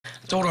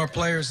told our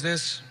players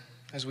this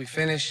as we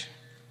finish,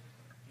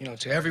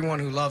 to everyone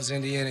who loves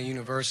Indiana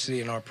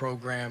University and our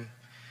program,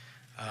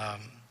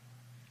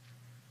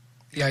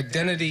 the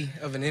identity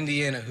of an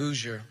Indiana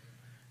Hoosier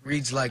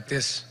reads like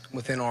this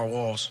within our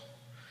walls.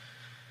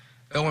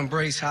 They'll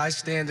embrace high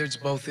standards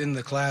both in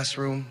the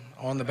classroom,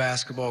 on the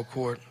basketball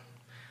court.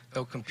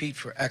 They'll compete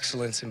for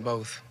excellence in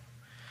both.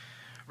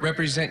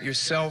 Represent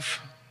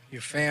yourself,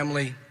 your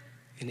family,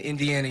 in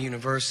Indiana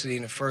University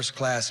in a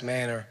first-class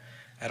manner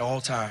at all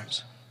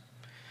times.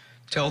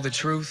 Tell the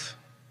truth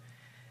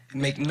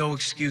and make no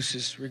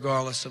excuses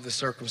regardless of the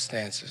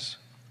circumstances.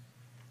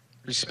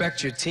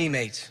 Respect your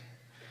teammates.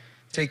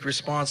 Take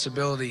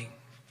responsibility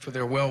for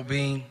their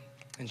well-being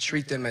and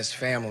treat them as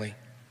family.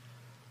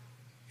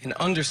 And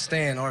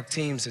understand our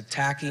team's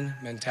attacking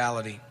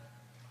mentality.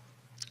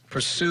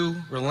 Pursue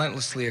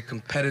relentlessly a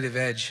competitive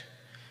edge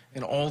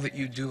in all that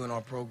you do in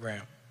our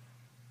program.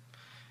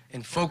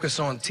 And focus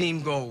on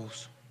team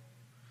goals.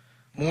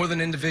 More than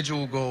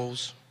individual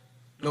goals,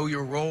 know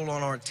your role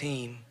on our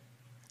team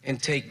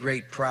and take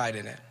great pride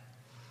in it.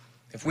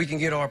 If we can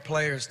get our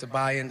players to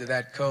buy into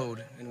that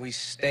code and we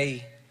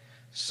stay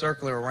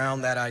circular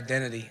around that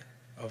identity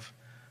of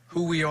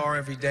who we are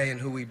every day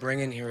and who we bring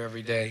in here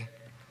every day,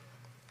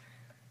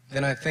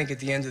 then I think at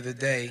the end of the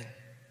day,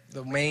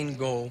 the main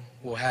goal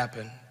will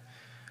happen,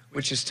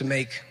 which is to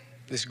make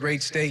this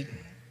great state,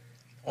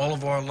 all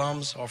of our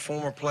alums, our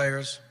former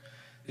players,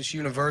 this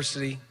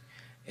university,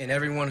 and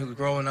everyone who's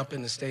growing up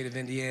in the state of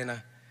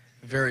Indiana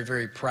very,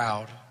 very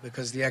proud,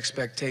 because the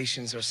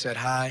expectations are set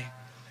high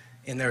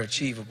and they're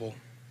achievable.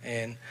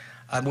 And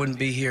I wouldn't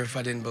be here if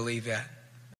I didn't believe that.